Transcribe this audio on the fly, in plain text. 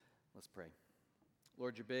Let's pray.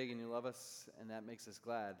 Lord, you're big and you love us, and that makes us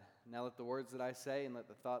glad. Now let the words that I say and let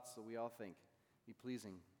the thoughts that we all think be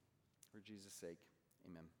pleasing for Jesus' sake.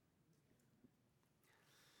 Amen.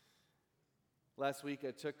 Last week, I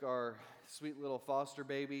took our sweet little foster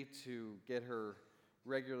baby to get her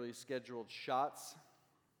regularly scheduled shots.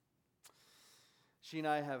 She and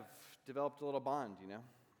I have developed a little bond,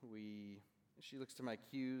 She looks to my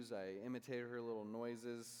cues, I imitate her little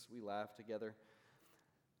noises, we laugh together.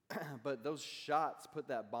 But those shots put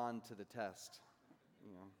that bond to the test,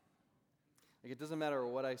 Like, it doesn't matter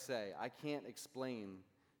what I say. I can't explain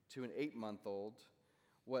to an 8-month-old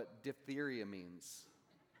what diphtheria means,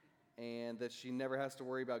 and that she never has to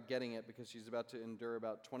worry about getting it because she's about to endure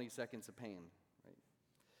about 20 seconds of pain, right?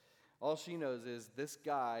 All she knows is this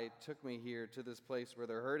guy took me here to this place where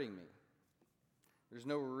they're hurting me. There's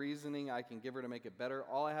no reasoning I can give her to make it better.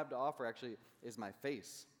 All I have to offer actually is my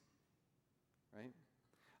face, right?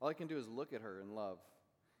 All I can do is look at her in love,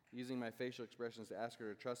 using my facial expressions to ask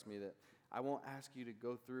her to trust me that I won't ask you to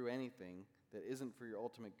go through anything that isn't for your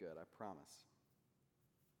ultimate good, I promise.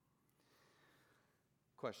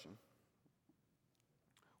 Question.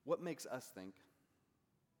 What makes us think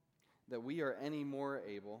that we are any more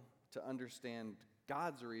able to understand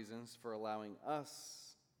God's reasons for allowing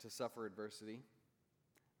us to suffer adversity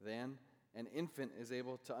than an infant is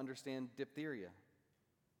able to understand diphtheria?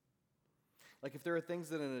 Like, if there are things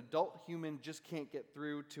that an adult human just can't get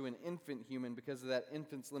through to an infant human because of that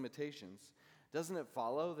infant's limitations, doesn't it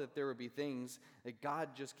follow that there would be things that God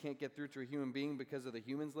just can't get through to a human being because of the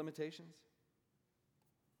human's limitations?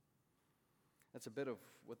 That's a bit of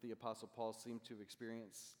what the Apostle Paul seemed to have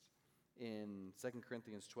experienced in 2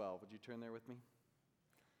 Corinthians 12. Would you turn there with me?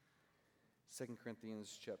 2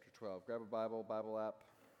 Corinthians chapter 12. Grab a Bible app.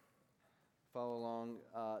 Follow along.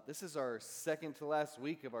 This is our second to last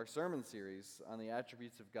week of our sermon series on the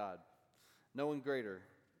attributes of God. No one greater,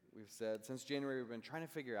 we've said. Since January, we've been trying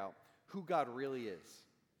to figure out who God really is,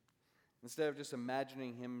 instead of just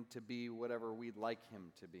imagining him to be whatever we'd like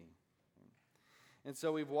him to be. And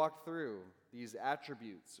so we've walked through these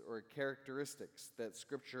attributes or characteristics that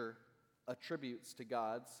Scripture attributes to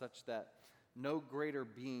God, such that no greater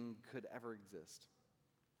being could ever exist.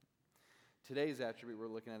 Today's attribute we're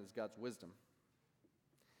looking at is God's wisdom.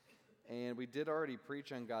 And we did already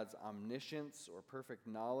preach on God's omniscience or perfect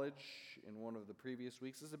knowledge in one of the previous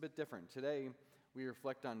weeks. This is a bit different. Today, we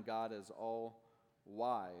reflect on God as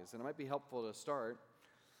all-wise. And it might be helpful to start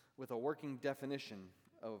with a working definition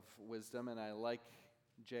of wisdom. And I like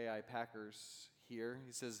J.I. Packer's here.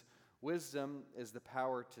 He says, wisdom is the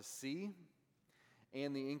power to see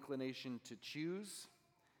and the inclination to choose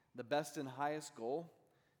the best and highest goal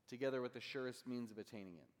together with the surest means of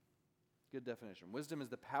attaining it. Good definition. Wisdom is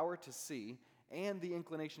the power to see and the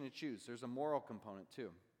inclination to choose. There's a moral component too.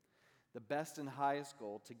 The best and highest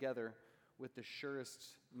goal together with the surest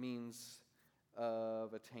means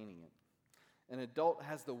of attaining it. An adult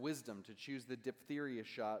has the wisdom to choose the diphtheria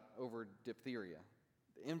shot over diphtheria.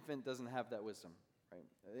 The infant doesn't have that wisdom, right?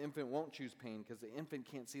 The infant won't choose pain because the infant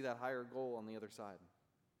can't see that higher goal on the other side.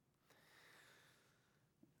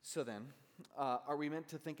 So then, are we meant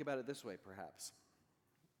to think about it this way, perhaps?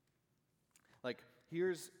 Like,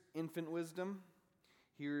 here's infant wisdom,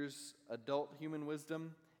 here's adult human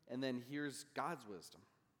wisdom, and then here's God's wisdom.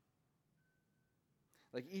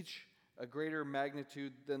 Like, each a greater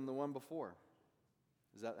magnitude than the one before.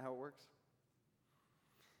 Is that how it works?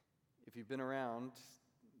 If you've been around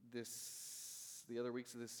the other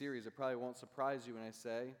weeks of this series, it probably won't surprise you when I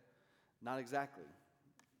say, not exactly.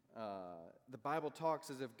 The Bible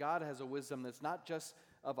talks as if God has a wisdom that's not just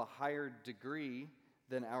of a higher degree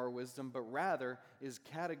than our wisdom, but rather is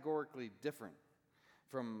categorically different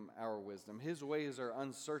from our wisdom. His ways are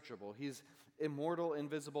unsearchable. He's immortal,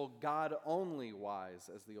 invisible, God only wise,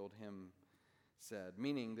 as the old hymn said,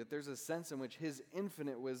 meaning that there's a sense in which his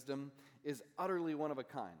infinite wisdom is utterly one of a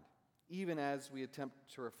kind, even as we attempt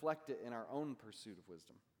to reflect it in our own pursuit of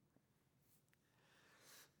wisdom.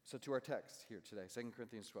 So to our text here today, 2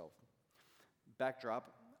 Corinthians 12.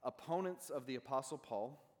 Backdrop, opponents of the Apostle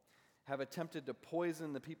Paul have attempted to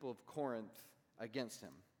poison the people of Corinth against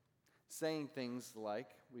him, saying things like,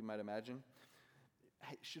 we might imagine,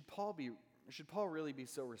 hey, should Paul really be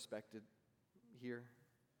so respected here?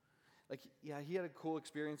 Like, yeah, he had a cool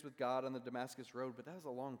experience with God on the Damascus Road, but that was a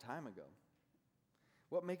long time ago.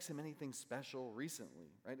 What makes him anything special recently,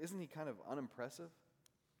 right? Isn't he kind of unimpressive?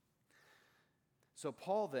 So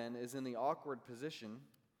Paul then is in the awkward position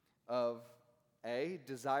of A,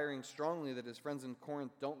 desiring strongly that his friends in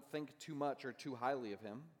Corinth don't think too much or too highly of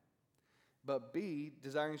him, but B,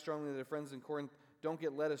 desiring strongly that his friends in Corinth don't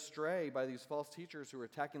get led astray by these false teachers who are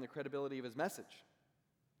attacking the credibility of his message.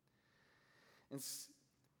 And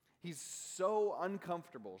he's so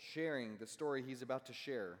uncomfortable sharing the story he's about to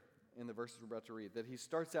share in the verses we're about to read that he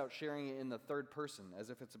starts out sharing it in the third person as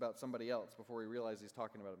if it's about somebody else before he realizes he's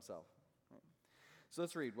talking about himself. Right? So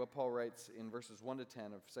let's read what Paul writes in verses 1 to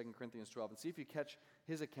 10 of 2 Corinthians 12 and see if you catch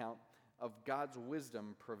his account of God's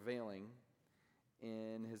wisdom prevailing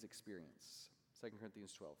in his experience. 2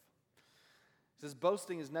 Corinthians 12. It says,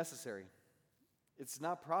 boasting is necessary. It's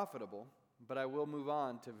not profitable, but I will move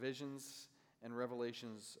on to visions and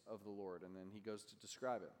revelations of the Lord. And then he goes to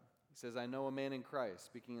describe it. He says, I know a man in Christ,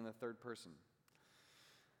 speaking in the third person,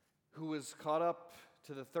 who was caught up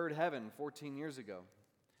to the third heaven 14 years ago.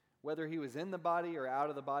 Whether he was in the body or out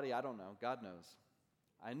of the body, I don't know. God knows.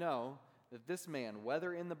 I know that this man,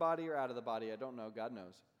 whether in the body or out of the body, I don't know. God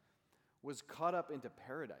knows, was caught up into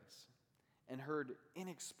paradise and heard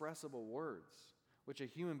inexpressible words, which a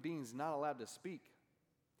human being is not allowed to speak.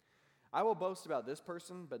 I will boast about this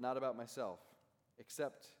person, but not about myself,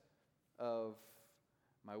 except of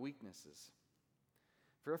my weaknesses.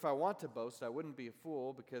 For if I want to boast, I wouldn't be a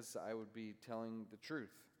fool, because I would be telling the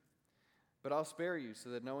truth. But I'll spare you so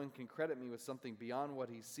that no one can credit me with something beyond what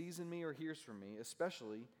he sees in me or hears from me,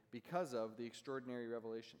 especially because of the extraordinary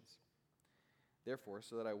revelations. Therefore,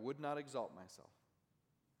 so that I would not exalt myself,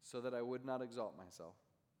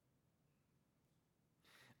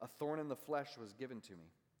 a thorn in the flesh was given to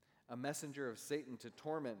me, a messenger of Satan to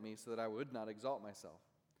torment me so that I would not exalt myself.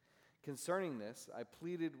 Concerning this, I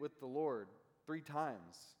pleaded with the Lord 3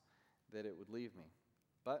 times that it would leave me.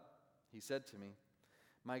 But he said to me,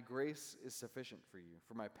 my grace is sufficient for you,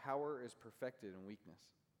 for my power is perfected in weakness.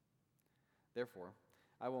 Therefore,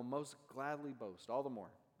 I will most gladly boast all the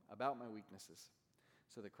more about my weaknesses,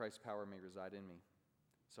 so that Christ's power may reside in me.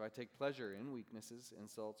 So I take pleasure in weaknesses,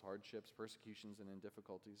 insults, hardships, persecutions, and in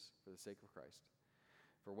difficulties for the sake of Christ.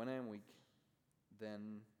 For when I am weak,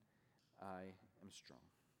 then I am strong.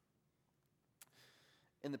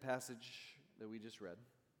 In the passage that we just read,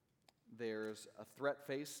 there's a threat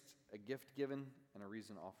faced, a gift given, and a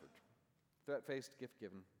reason offered. Threat faced, gift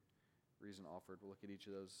given, reason offered. We'll look at each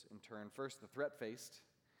of those in turn. First, the threat faced.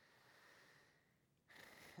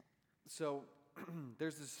 So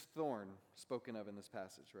there's this thorn spoken of in this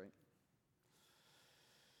passage, right? And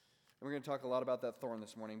we're going to talk a lot about that thorn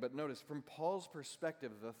this morning. But notice, from Paul's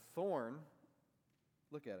perspective, the thorn,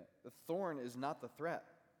 look at it, the thorn is not the threat.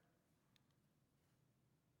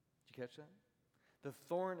 Did you catch that? The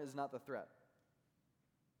thorn is not the threat.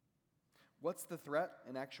 What's the threat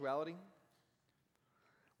in actuality?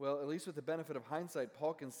 Well, at least with the benefit of hindsight,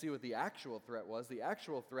 Paul can see what the actual threat was. The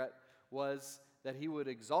actual threat was that he would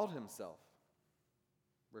exalt himself.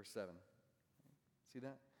 Verse 7. See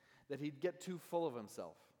that? That he'd get too full of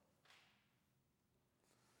himself.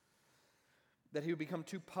 That he would become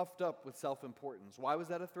too puffed up with self-importance. Why was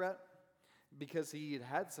that a threat? Because he had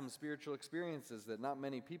had some spiritual experiences that not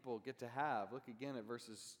many people get to have. Look again at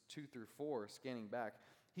verses 2 through 4, scanning back.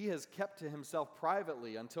 He has kept to himself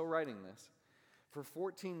privately until writing this for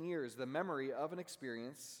 14 years the memory of an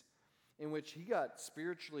experience in which he got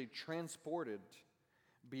spiritually transported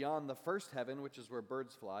beyond the first heaven, which is where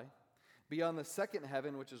birds fly, beyond the second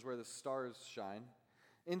heaven, which is where the stars shine,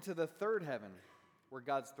 into the third heaven, where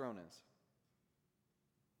God's throne is.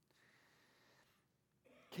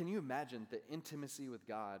 Can you imagine the intimacy with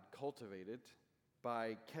God cultivated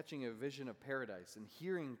by catching a vision of paradise and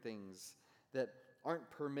hearing things that aren't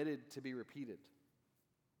permitted to be repeated?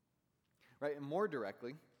 Right? And more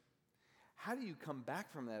directly, how do you come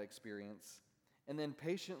back from that experience and then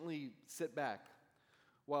patiently sit back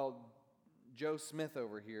while Joe Smith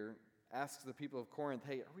over here asks the people of Corinth,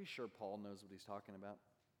 hey, are we sure Paul knows what he's talking about?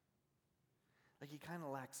 Like, he kind of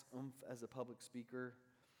lacks oomph as a public speaker.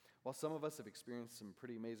 While some of us have experienced some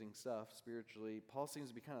pretty amazing stuff spiritually, Paul seems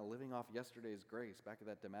to be kind of living off yesterday's grace back at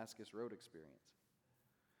that Damascus Road experience.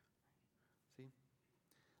 See?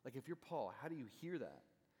 Like, if you're Paul, how do you hear that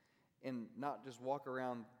and not just walk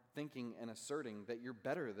around thinking and asserting that you're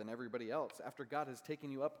better than everybody else after God has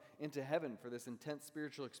taken you up into heaven for this intense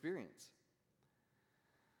spiritual experience?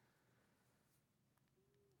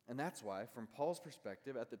 And that's why, from Paul's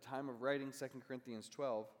perspective, at the time of writing 2 Corinthians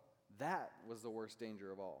 12, that was the worst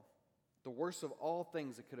danger of all. The worst of all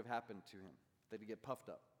things that could have happened to him, that he'd get puffed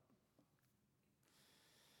up.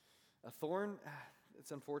 A thorn,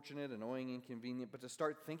 it's unfortunate, annoying, inconvenient, but to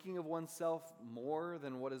start thinking of oneself more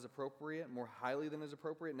than what is appropriate, more highly than is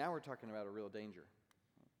appropriate, now we're talking about a real danger.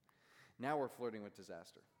 Now we're flirting with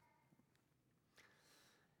disaster.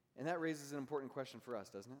 And that raises an important question for us,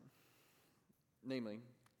 doesn't it? Namely,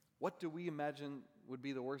 what do we imagine would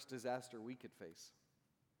be the worst disaster we could face?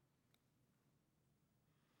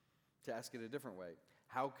 To ask it a different way,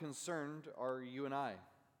 how concerned are you and I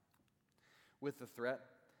with the threat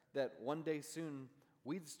that one day soon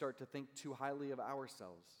we'd start to think too highly of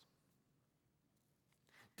ourselves?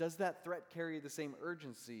 Does that threat carry the same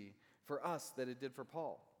urgency for us that it did for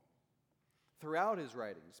Paul? Throughout his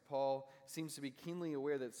writings, Paul seems to be keenly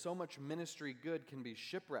aware that so much ministry good can be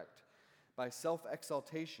shipwrecked by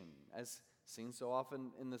self-exaltation, as seen so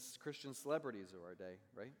often in the Christian celebrities of our day,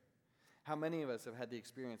 right? How many of us have had the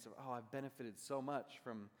experience of, oh, I've benefited so much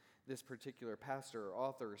from this particular pastor or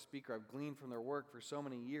author or speaker. I've gleaned from their work for so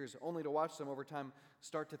many years, only to watch them over time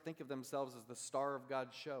start to think of themselves as the star of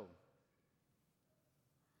God's show.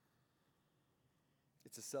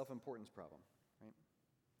 It's a self-importance problem, right?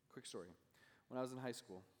 Quick story. When I was in high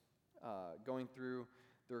school, going through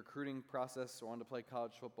the recruiting process, so I wanted to play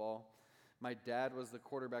college football. My dad was the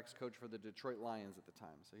quarterbacks coach for the Detroit Lions at the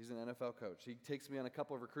time, so he's an NFL coach. He takes me on a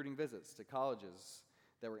couple of recruiting visits to colleges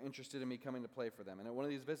that were interested in me coming to play for them. And at one of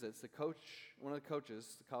these visits, one of the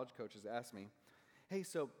coaches, the college coaches, asked me, "Hey,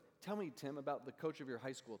 so tell me, Tim, about the coach of your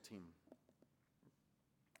high school team."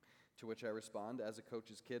 To which I respond, as a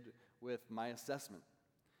coach's kid, with my assessment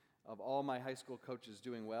of all my high school coaches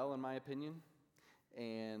doing well, in my opinion,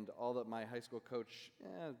 and all that my high school coach,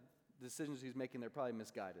 decisions he's making, they're probably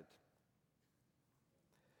misguided.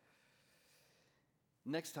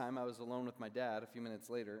 Next time, I was alone with my dad a few minutes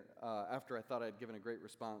later, after I thought I'd given a great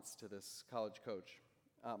response to this college coach.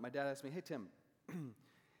 My dad asked me, "Hey, Tim,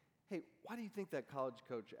 hey, why do you think that college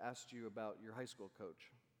coach asked you about your high school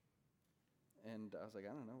coach?" And I was like,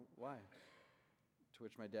 "I don't know, why?" To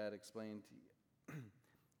which my dad explained,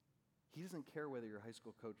 he doesn't care whether your high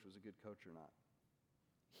school coach was a good coach or not.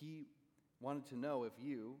 He wanted to know if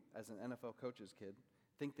you, as an NFL coach's kid,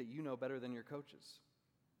 think that you know better than your coaches.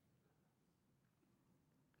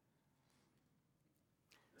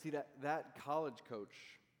 See, that college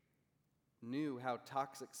coach knew how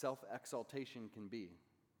toxic self-exaltation can be.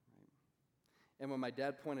 Right? And when my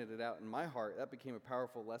dad pointed it out in my heart, that became a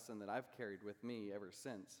powerful lesson that I've carried with me ever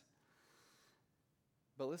since.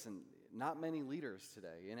 But listen, not many leaders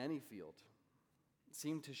today in any field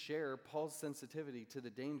seem to share Paul's sensitivity to the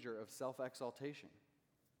danger of self-exaltation.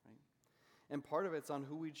 Right? And part of it's on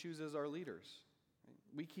who we choose as our leaders.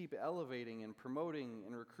 Right? We keep elevating and promoting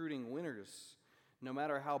and recruiting winners, no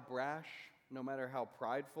matter how brash, no matter how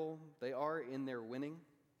prideful they are in their winning.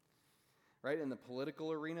 Right? In the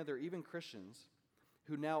political arena, there are even Christians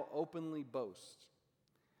who now openly boast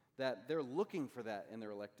that they're looking for that in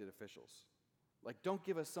their elected officials. Like, don't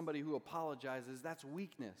give us somebody who apologizes. That's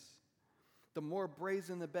weakness. The more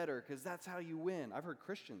brazen, the better, because that's how you win. I've heard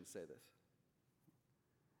Christians say this.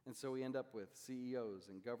 And so we end up with CEOs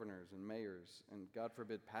and governors and mayors and, God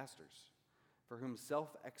forbid, pastors, for whom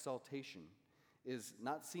self-exaltation is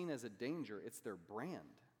not seen as a danger, it's their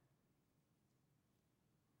brand.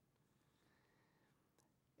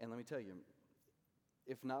 And let me tell you,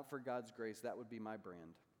 if not for God's grace, that would be my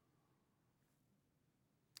brand.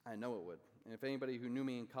 I know it would. And if anybody who knew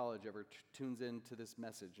me in college ever tunes into this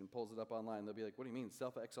message and pulls it up online, they'll be like, "What do you mean,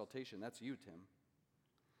 self-exaltation? That's you, Tim."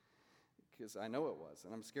 Because I know it was,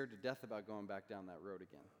 and I'm scared to death about going back down that road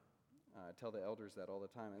again. I tell the elders that all the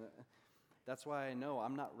time. And that's why I know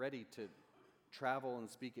I'm not ready to travel and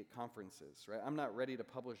speak at conferences, right? I'm not ready to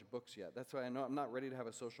publish books yet. That's why I know I'm not ready to have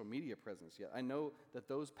a social media presence yet. I know that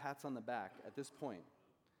those pats on the back at this point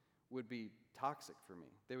would be toxic for me.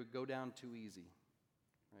 They would go down too easy,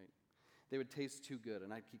 right? They would taste too good,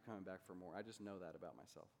 and I'd keep coming back for more. I just know that about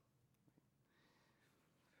myself.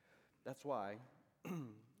 That's why,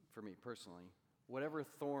 for me personally, whatever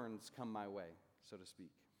thorns come my way, so to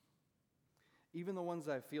speak, even the ones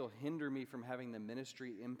I feel hinder me from having the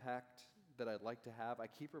ministry impact that I'd like to have, I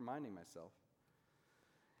keep reminding myself,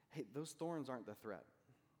 hey, those thorns aren't the threat.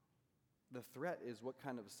 The threat is what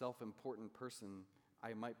kind of self-important person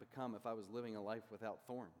I might become if I was living a life without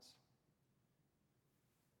thorns.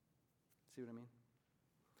 See what I mean?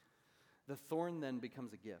 The thorn then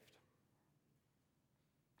becomes a gift.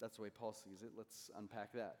 That's the way Paul sees it. Let's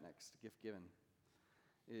unpack that next. Gift given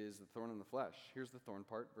is the thorn in the flesh. Here's the thorn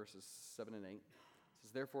part, verses 7 and 8. It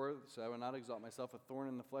says, "Therefore, so I will not exalt myself, a thorn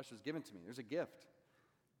in the flesh is given to me." There's a gift.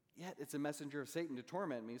 Yet it's a messenger of Satan to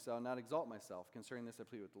torment me, so I will not exalt myself. Concerning this, I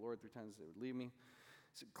plead with the Lord 3 times that it would leave me.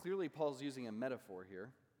 So clearly, Paul's using a metaphor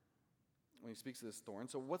here when he speaks of this thorn.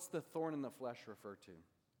 So what's the thorn in the flesh refer to?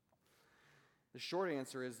 The short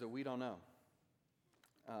answer is that we don't know.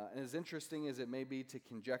 And as interesting as it may be to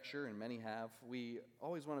conjecture, and many have, we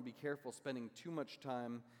always want to be careful spending too much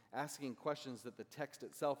time asking questions that the text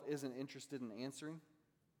itself isn't interested in answering.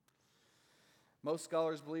 Most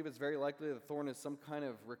scholars believe it's very likely that the thorn is some kind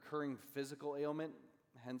of recurring physical ailment,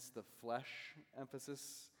 hence the flesh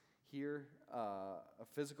emphasis here, a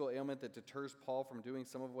physical ailment that deters Paul from doing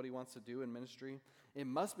some of what he wants to do in ministry. It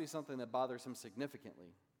must be something that bothers him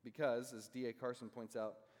significantly because, as D.A. Carson points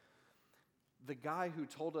out, the guy who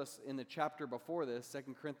told us in the chapter before this,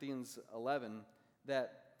 2 Corinthians 11,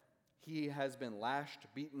 that he has been lashed,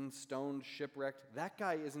 beaten, stoned, shipwrecked, that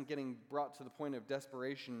guy isn't getting brought to the point of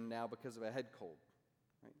desperation now because of a head cold.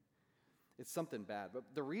 Right? It's something bad. But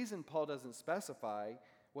the reason Paul doesn't specify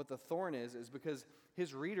what the thorn is because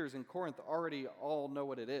his readers in Corinth already all know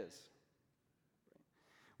what it is.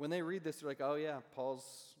 When they read this, they're like, oh yeah,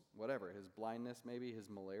 Paul's whatever, his blindness maybe, his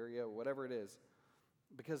malaria, whatever it is,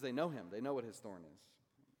 because they know him. They know what his thorn is.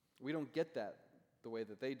 We don't get that the way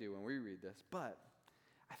that they do when we read this, but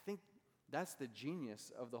I think that's the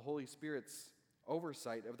genius of the Holy Spirit's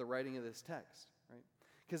oversight of the writing of this text, right?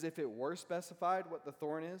 Because if it were specified what the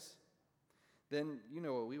thorn is, then you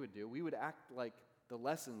know what we would do. We would act like the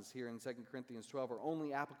lessons here in 2 Corinthians 12 are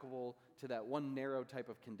only applicable to that one narrow type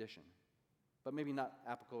of condition, but maybe not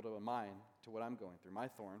applicable to mine, to what I'm going through, my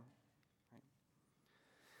thorn. Right?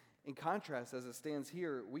 In contrast, as it stands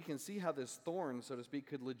here, we can see how this thorn, so to speak,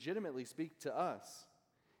 could legitimately speak to us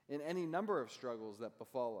in any number of struggles that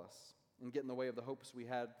befall us and get in the way of the hopes we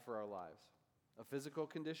had for our lives. A physical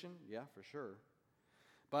condition? Yeah, for sure.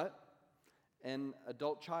 But an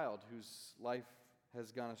adult child whose life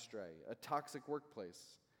has gone astray, a toxic workplace,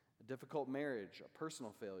 a difficult marriage, a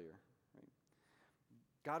personal failure. Right?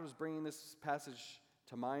 God was bringing this passage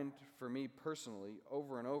to mind for me personally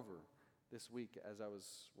over and over this week as I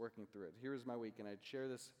was working through it. Here was my week, and I'd share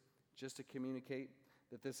this just to communicate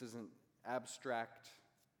that this isn't abstract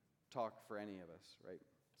talk for any of us, right?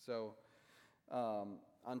 So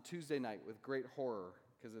on Tuesday night, with great horror,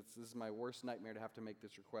 because this is my worst nightmare to have to make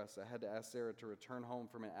this request, I had to ask Sarah to return home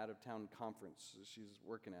from an out-of-town conference she's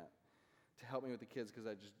working at to help me with the kids, because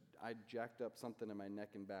I jacked up something in my neck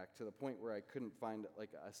and back to the point where I couldn't find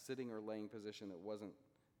like a sitting or laying position that wasn't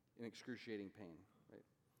in excruciating pain, right?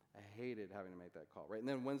 I hated having to make that call, right? And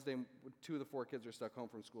then Wednesday, 2 of the 4 kids are stuck home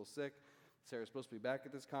from school sick. Sarah's supposed to be back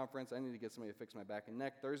at this conference. I need to get somebody to fix my back and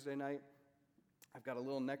neck. Thursday night, I've got a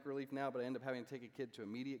little neck relief now, but I end up having to take a kid to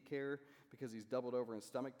immediate care because he's doubled over in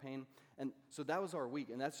stomach pain. And so that was our week,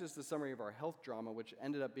 and that's just the summary of our health drama, which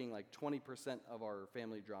ended up being like 20% of our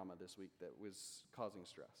family drama this week that was causing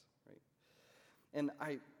stress, right? And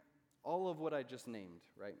all of what I just named,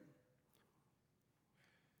 right?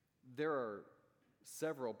 There are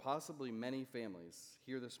several, possibly many families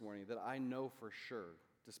here this morning that I know for sure,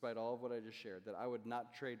 despite all of what I just shared, that I would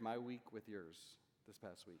not trade my week with yours this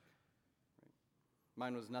past week.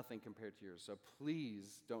 Mine was nothing compared to yours. So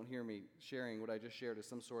please don't hear me sharing what I just shared as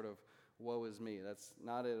some sort of woe is me. That's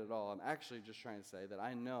not it at all. I'm actually just trying to say that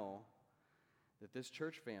I know that this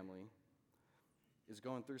church family is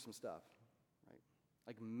going through some stuff, right?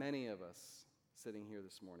 Like many of us sitting here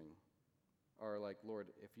this morning are like, Lord,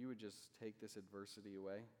 if you would just take this adversity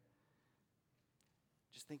away,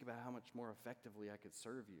 just think about how much more effectively I could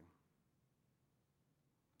serve you.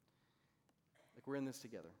 Like we're in this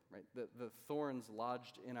together, right? The thorns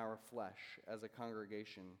lodged in our flesh as a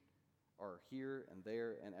congregation are here and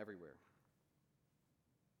there and everywhere.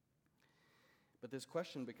 But this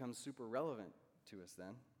question becomes super relevant to us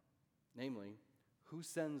then. Namely, who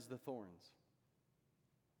sends the thorns?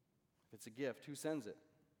 If it's a gift, who sends it?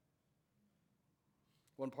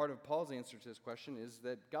 One part of Paul's answer to this question is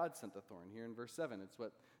that God sent the thorn. Here in verse 7, it's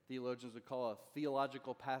what theologians would call a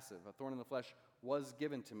theological passive. A thorn in the flesh was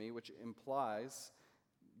given to me, which implies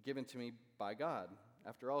given to me by God.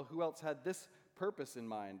 After all, who else had this purpose in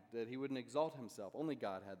mind, that he wouldn't exalt himself? Only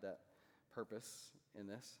God had that purpose in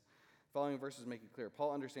this. Following verses make it clear.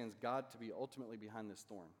 Paul understands God to be ultimately behind this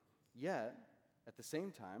thorn. Yet, at the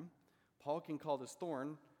same time, Paul can call this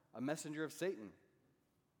thorn a messenger of Satan.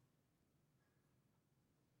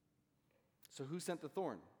 So who sent the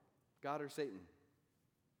thorn? God or Satan?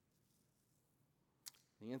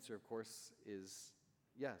 The answer, of course, is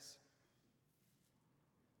yes.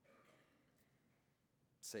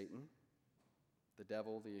 Satan, the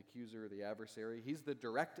devil, the accuser, the adversary, he's the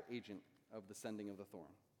direct agent of the sending of the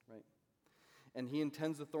thorn, right? And he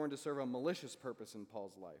intends the thorn to serve a malicious purpose in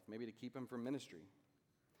Paul's life, maybe to keep him from ministry.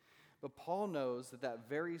 But Paul knows that that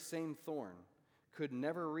very same thorn could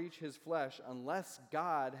never reach his flesh unless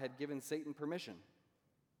God had given Satan permission.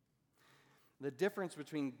 The difference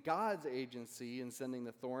between God's agency in sending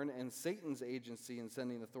the thorn and Satan's agency in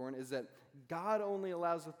sending the thorn is that God only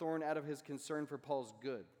allows the thorn out of his concern for Paul's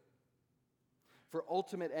good, for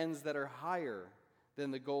ultimate ends that are higher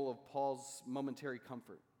than the goal of Paul's momentary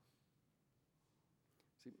comfort.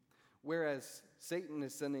 Whereas Satan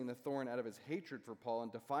is sending the thorn out of his hatred for Paul in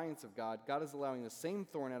defiance of God, God is allowing the same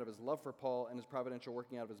thorn out of his love for Paul and his providential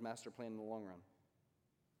working out of his master plan in the long run.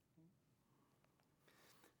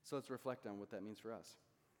 So let's reflect on what that means for us.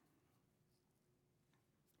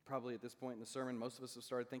 Probably at this point in the sermon, most of us have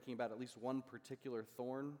started thinking about at least one particular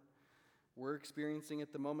thorn we're experiencing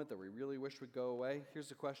at the moment that we really wish would go away. Here's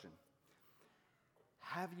the question.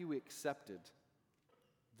 Have you accepted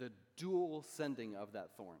the dual sending of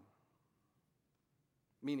that thorn?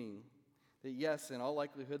 Meaning that yes, in all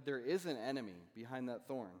likelihood, there is an enemy behind that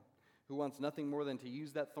thorn who wants nothing more than to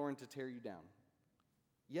use that thorn to tear you down.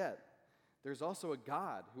 Yet, there's also a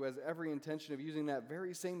God who has every intention of using that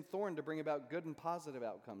very same thorn to bring about good and positive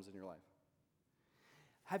outcomes in your life.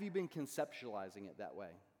 Have you been conceptualizing it that way?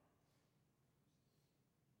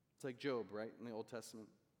 It's like Job, right, in the Old Testament.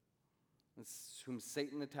 It's whom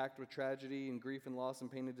Satan attacked with tragedy and grief and loss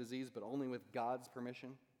and pain and disease, but only with God's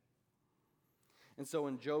permission. And so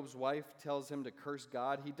when Job's wife tells him to curse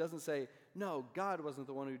God, he doesn't say, no, God wasn't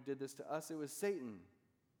the one who did this to us, it was Satan.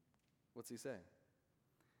 What's he say?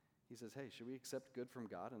 He says, hey, should we accept good from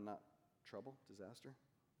God and not trouble, disaster?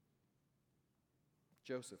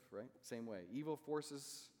 Joseph, right? Same way. Evil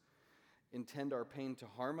forces intend our pain to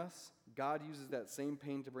harm us. God uses that same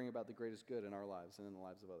pain to bring about the greatest good in our lives and in the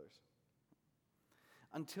lives of others.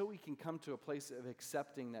 Until we can come to a place of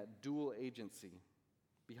accepting that dual agency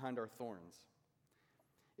behind our thorns,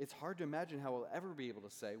 it's hard to imagine how we'll ever be able to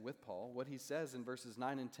say with Paul what he says in verses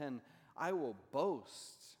 9 and 10, I will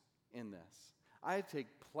boast in this. I take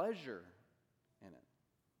pleasure in it.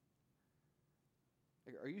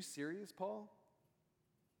 Are you serious, Paul?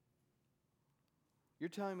 You're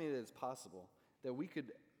telling me that it's possible that we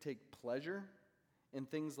could take pleasure in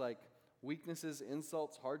things like weaknesses,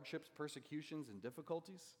 insults, hardships, persecutions, and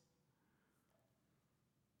difficulties?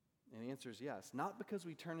 And the answer is yes. Not because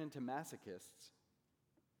we turn into masochists,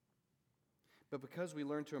 but because we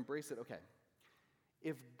learn to embrace it. Okay,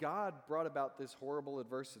 if God brought about this horrible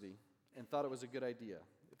adversity and thought it was a good idea,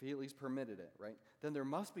 if he at least permitted it, right, then there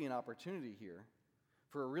must be an opportunity here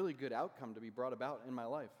for a really good outcome to be brought about in my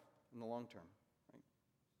life in the long term. Right?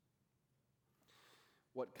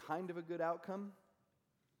 What kind of a good outcome?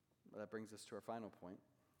 Well, that brings us to our final point.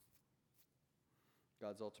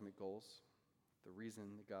 God's ultimate goals, the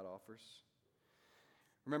reason that God offers.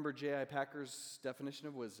 Remember J.I. Packer's definition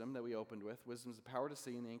of wisdom that we opened with. Wisdom is the power to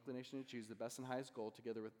see and the inclination to choose the best and highest goal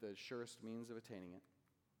together with the surest means of attaining it.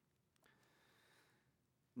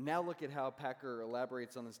 Now look at how Packer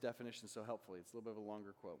elaborates on this definition so helpfully. It's a little bit of a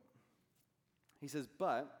longer quote. He says,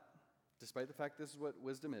 but, despite the fact this is what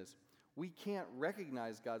wisdom is, we can't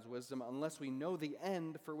recognize God's wisdom unless we know the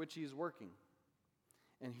end for which he is working.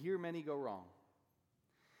 And here many go wrong.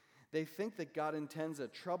 They think that God intends a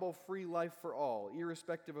trouble-free life for all,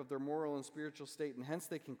 irrespective of their moral and spiritual state, and hence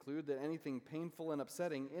they conclude that anything painful and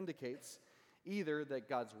upsetting indicates either that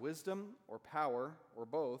God's wisdom or power, or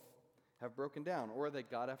both, have broken down, or that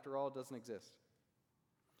God, after all, doesn't exist.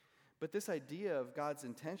 But this idea of God's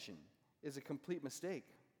intention is a complete mistake.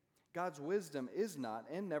 God's wisdom is not,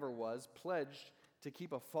 and never was, pledged to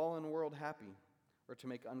keep a fallen world happy or to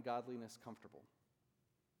make ungodliness comfortable.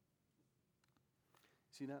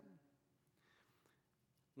 See that?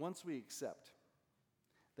 Once we accept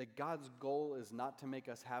that God's goal is not to make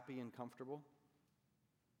us happy and comfortable,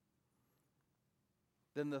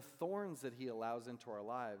 then the thorns that he allows into our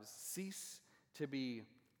lives cease to be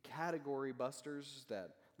category busters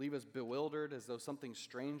that leave us bewildered as though something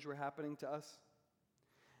strange were happening to us.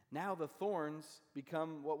 Now the thorns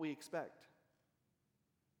become what we expect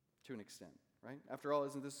to an extent, right? After all,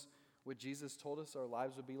 isn't this what Jesus told us our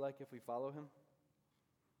lives would be like if we follow him?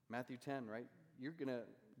 Matthew 10, right? You're going to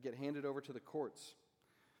get handed over to the courts.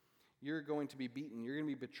 You're going to be beaten. You're going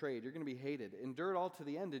to be betrayed. You're going to be hated. Endure it all to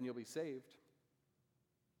the end and you'll be saved.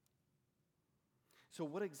 So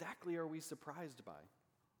what exactly are we surprised by?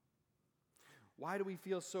 Why do we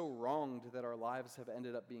feel so wronged that our lives have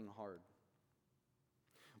ended up being hard?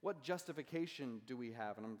 What justification do we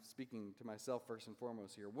have? And I'm speaking to myself first and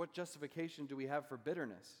foremost here. What justification do we have for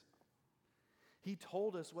bitterness? He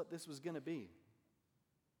told us what this was going to be.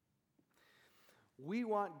 We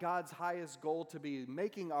want God's highest goal to be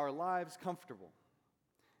making our lives comfortable.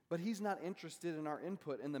 But he's not interested in our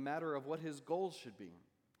input in the matter of what his goals should be.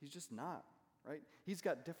 He's just not, right? He's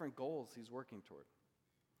got different goals he's working toward.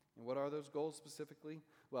 And what are those goals specifically?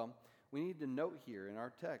 Well, we need to note here in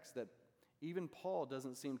our text that even Paul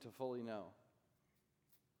doesn't seem to fully know.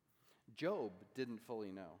 Job didn't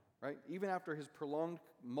fully know, right? Even after his prolonged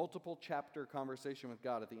multiple chapter conversation with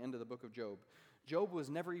God at the end of the book of Job, Job was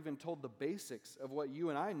never even told the basics of what you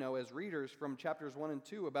and I know as readers from chapters 1 and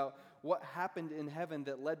 2 about what happened in heaven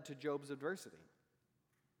that led to Job's adversity.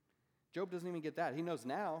 Job doesn't even get that. He knows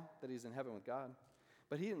now that he's in heaven with God,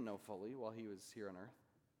 but he didn't know fully while he was here on earth.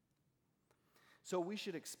 So we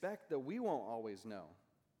should expect that we won't always know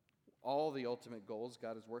all the ultimate goals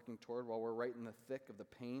God is working toward while we're right in the thick of the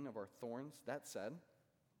pain of our thorns. That said,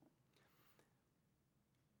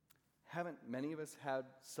 haven't many of us had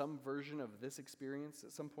some version of this experience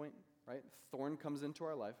at some point, right? Thorn comes into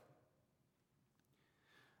our life.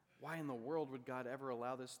 Why in the world would God ever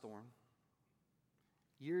allow this thorn?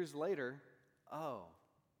 Years later,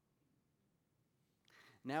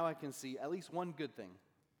 now I can see at least one good thing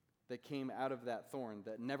that came out of that thorn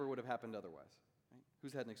that never would have happened otherwise. Right?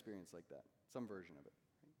 Who's had an experience like that? Some version of it.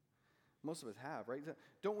 Right? Most of us have, right?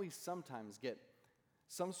 Don't we sometimes get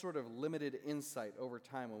some sort of limited insight over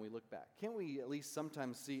time when we look back? Can't we at least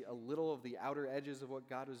sometimes see a little of the outer edges of what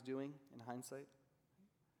God was doing in hindsight?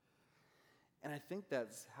 And I think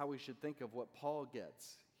that's how we should think of what Paul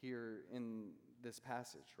gets here in this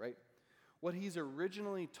passage, right? What he's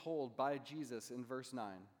originally told by Jesus in verse 9,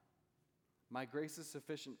 my grace is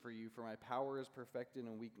sufficient for you, for my power is perfected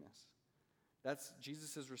in weakness. That's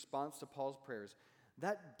Jesus' response to Paul's prayers.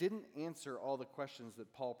 That didn't answer all the questions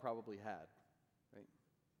that Paul probably had, right?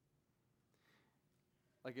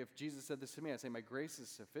 Like if Jesus said this to me, I'd say, my grace is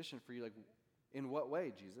sufficient for you. Like, in what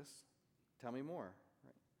way, Jesus? Tell me more,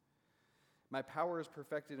 right? My power is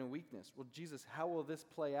perfected in weakness. Well, Jesus, how will this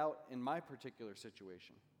play out in my particular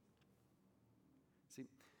situation? See,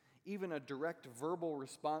 even a direct verbal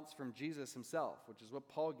response from Jesus himself, which is what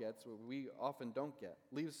Paul gets, what we often don't get,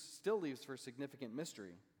 still leaves for significant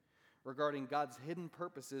mystery regarding God's hidden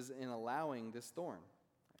purposes in allowing this thorn.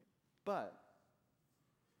 Right? But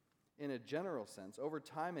in a general sense, over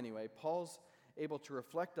time anyway, Paul's able to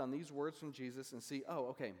reflect on these words from Jesus and see,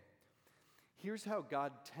 here's how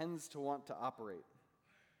God tends to want to operate.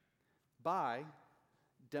 By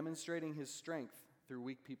demonstrating his strength through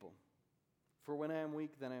weak people. For when I am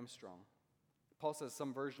weak, then I am strong. Paul says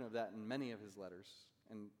some version of that in many of his letters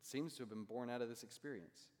and seems to have been born out of this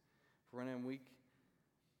experience. For when I am weak,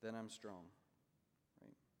 then I'm strong.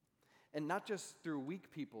 Right? And not just through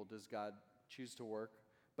weak people does God choose to work,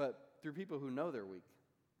 but through people who know they're weak,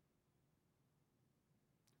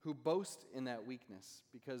 who boast in that weakness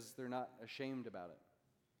because they're not ashamed about it.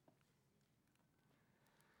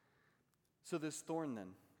 So this thorn then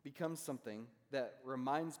becomes something that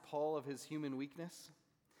reminds Paul of his human weakness,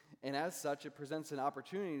 and as such, it presents an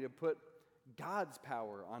opportunity to put God's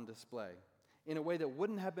power on display in a way that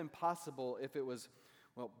wouldn't have been possible if it was,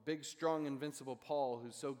 big, strong, invincible Paul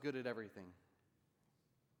who's so good at everything.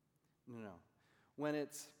 No. When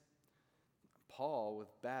it's Paul with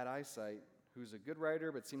bad eyesight, who's a good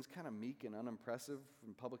writer but seems kind of meek and unimpressive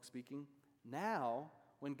in public speaking, now,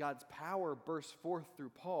 when God's power bursts forth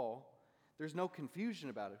through Paul, there's no confusion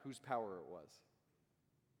about it, whose power it was.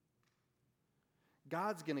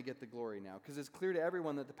 God's going to get the glory now because it's clear to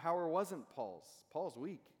everyone that the power wasn't Paul's. Paul's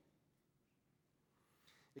weak.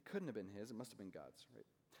 It couldn't have been his. It must have been God's, right?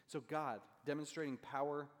 So God demonstrating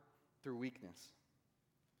power through weakness.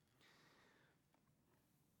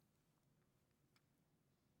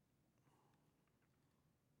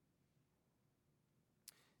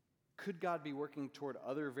 Could God be working toward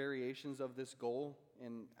other variations of this goal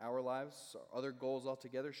in our lives, or other goals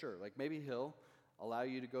altogether? Sure. Like maybe he'll allow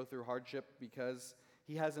you to go through hardship because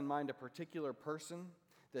he has in mind a particular person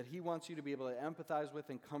that he wants you to be able to empathize with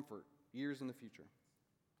and comfort years in the future.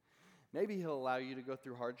 Maybe he'll allow you to go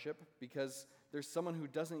through hardship because there's someone who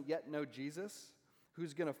doesn't yet know Jesus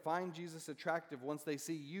who's going to find Jesus attractive once they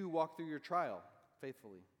see you walk through your trial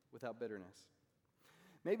faithfully without bitterness.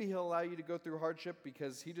 Maybe he'll allow you to go through hardship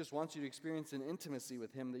because he just wants you to experience an intimacy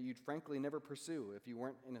with him that you'd frankly never pursue if you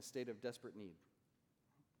weren't in a state of desperate need.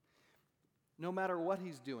 No matter what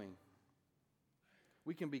he's doing,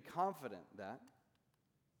 we can be confident that,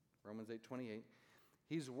 Romans 8:28,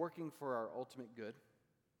 he's working for our ultimate good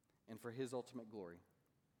and for his ultimate glory,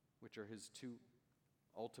 which are his two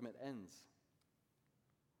ultimate ends.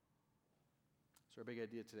 So our big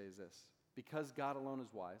idea today is this. Because God alone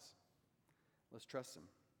is wise, let's trust him,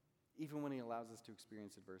 even when he allows us to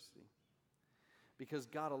experience adversity. Because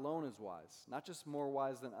God alone is wise, not just more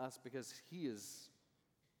wise than us, because he is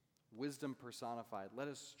wisdom personified. Let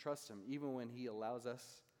us trust him, even when he allows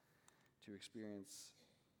us to experience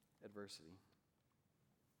adversity.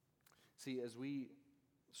 See, as we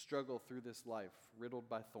struggle through this life riddled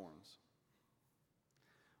by thorns,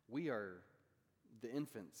 we are the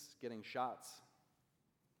infants getting shots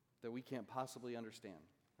that we can't possibly understand,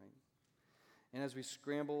 right? And as we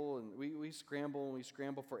scramble and we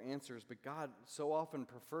scramble for answers, but God so often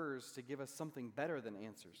prefers to give us something better than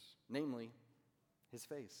answers, namely his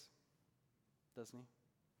face, doesn't he?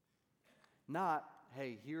 Not,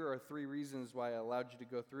 hey, here are 3 reasons why I allowed you to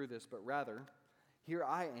go through this, but rather, here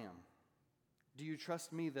I am. Do you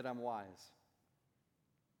trust me that I'm wise?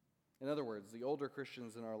 In other words, the older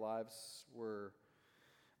Christians in our lives were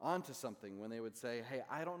onto something when they would say, hey,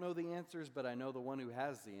 I don't know the answers, but I know the one who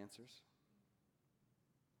has the answers.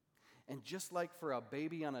 And just like for a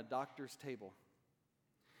baby on a doctor's table,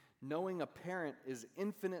 knowing a parent is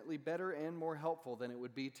infinitely better and more helpful than it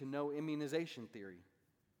would be to know immunization theory.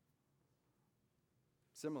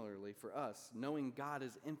 Similarly, for us, knowing God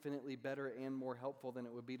is infinitely better and more helpful than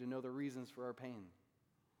it would be to know the reasons for our pain.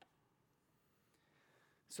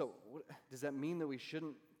 So, does that mean that we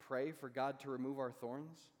shouldn't pray for God to remove our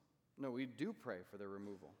thorns? No, we do pray for their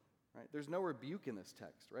removal. Right? There's no rebuke in this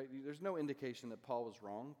text, right? There's no indication that Paul was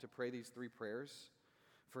wrong to pray these 3 prayers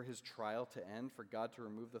for his trial to end, for God to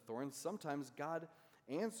remove the thorns. Sometimes God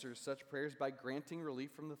answers such prayers by granting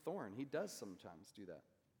relief from the thorn. He does sometimes do that.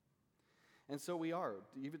 And so we are.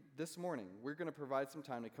 Even this morning, we're going to provide some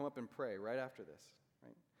time to come up and pray right after this.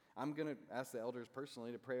 Right? I'm going to ask the elders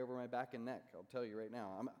personally to pray over my back and neck. I'll tell you right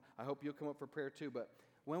now. I hope you'll come up for prayer too. But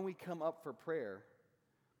when we come up for prayer,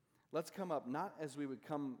 let's come up not as we would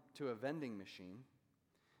come to a vending machine,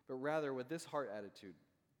 but rather with this heart attitude.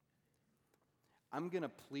 I'm going to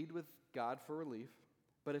plead with God for relief,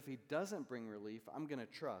 but if he doesn't bring relief, I'm going to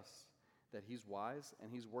trust that he's wise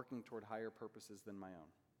and he's working toward higher purposes than my own.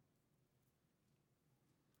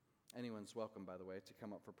 Anyone's welcome, by the way, to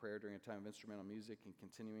come up for prayer during a time of instrumental music and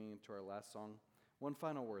continuing into our last song. One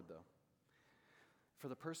final word, though. For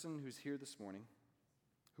the person who's here this morning,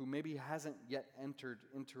 who maybe hasn't yet entered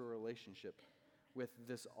into a relationship with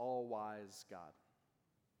this all-wise God.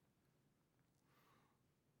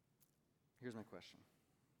 Here's my question.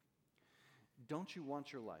 Don't you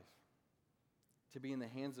want your life to be in the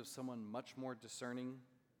hands of someone much more discerning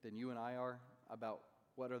than you and I are about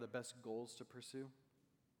what are the best goals to pursue?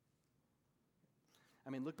 I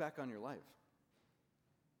mean, look back on your life.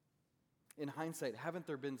 In hindsight, haven't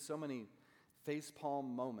there been so many facepalm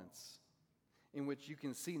moments in which you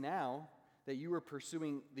can see now that you were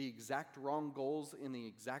pursuing the exact wrong goals in the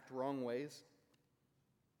exact wrong ways?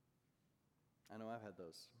 I know I've had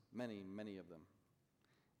those, many, many of them.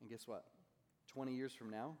 And guess what? 20 years from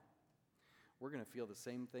now, we're going to feel the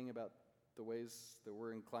same thing about the ways that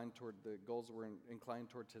we're inclined toward, the goals that we're inclined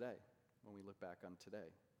toward today when we look back on today.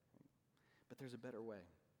 But there's a better way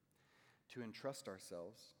to entrust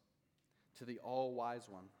ourselves to the all-wise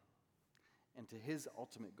one and to his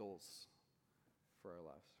ultimate goals for our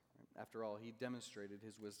lives. Right? After all, he demonstrated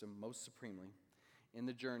his wisdom most supremely in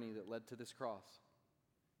the journey that led to this cross.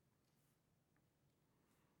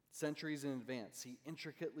 Centuries in advance, he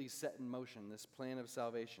intricately set in motion this plan of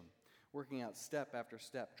salvation, working out step after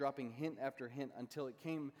step, dropping hint after hint until it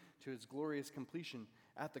came to its glorious completion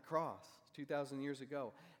at the cross 2,000 years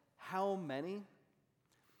ago. How many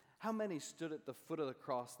stood at the foot of the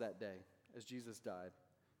cross that day as Jesus died,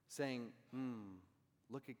 saying,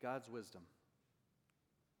 look at God's wisdom?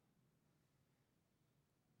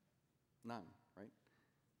 None, right?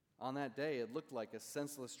 On that day, it looked like a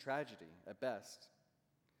senseless tragedy at best.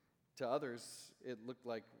 To others, it looked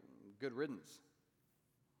like good riddance.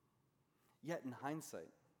 Yet in hindsight,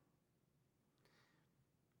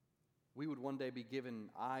 we would one day be given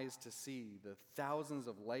eyes to see the thousands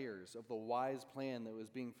of layers of the wise plan that was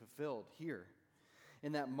being fulfilled here.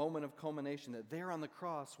 In that moment of culmination, that there on the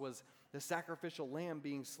cross was the sacrificial lamb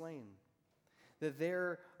being slain. That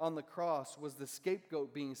there on the cross was the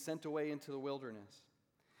scapegoat being sent away into the wilderness.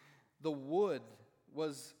 The wood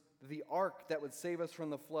was the ark that would save us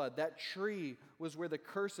from the flood. That tree was where the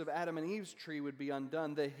curse of Adam and Eve's tree would be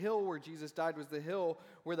undone. The hill where Jesus died was the hill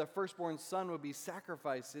where the firstborn son would be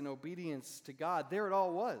sacrificed in obedience to God. There it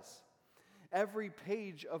all was. Every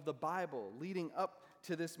page of the Bible leading up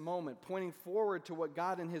to this moment, pointing forward to what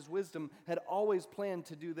God in his wisdom had always planned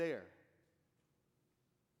to do there.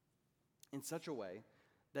 In such a way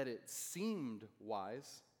that it seemed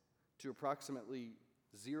wise to approximately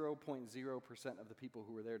 0.0% of the people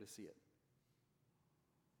who were there to see it.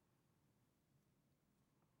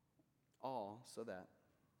 All so that,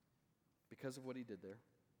 because of what he did there,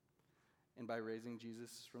 and by raising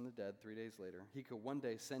Jesus from the dead 3 days later, he could one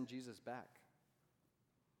day send Jesus back,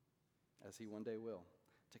 as he one day will,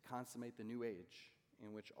 to consummate the new age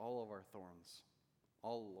in which all of our thorns,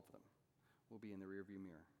 all of them, will be in the rearview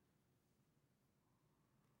mirror.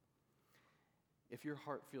 If your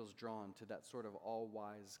heart feels drawn to that sort of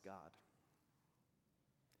all-wise God,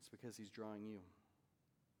 because he's drawing you.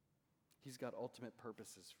 He's got ultimate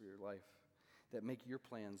purposes for your life that make your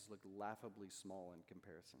plans look laughably small in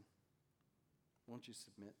comparison. Won't you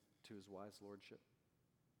submit to his wise lordship?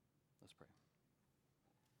 Let's pray.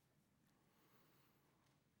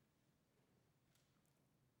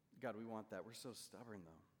 God, we want that. We're so stubborn,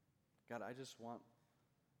 though. God, I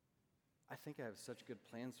think I have such good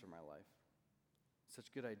plans for my life,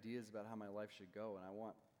 such good ideas about how my life should go, and I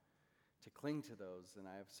want to cling to those, and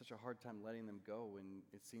I have such a hard time letting them go when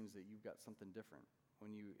it seems that you've got something different,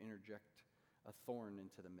 when you interject a thorn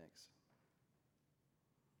into the mix.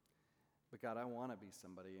 But God, I want to be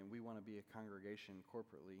somebody, and we want to be a congregation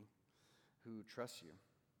corporately who trusts you,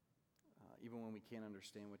 even when we can't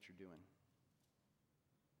understand what you're doing.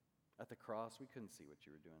 At the cross, we couldn't see what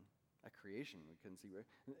you were doing. At creation, we couldn't see.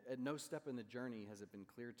 At no step in the journey has it been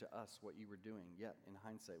clear to us what you were doing. Yet, in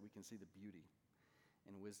hindsight, we can see the beauty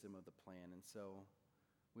and wisdom of the plan. And so,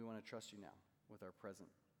 we want to trust you now with our present,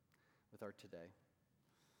 with our today,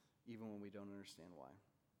 even when we don't understand why.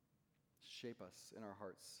 Shape us in our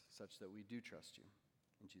hearts such that we do trust you.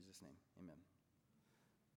 In Jesus' name, amen.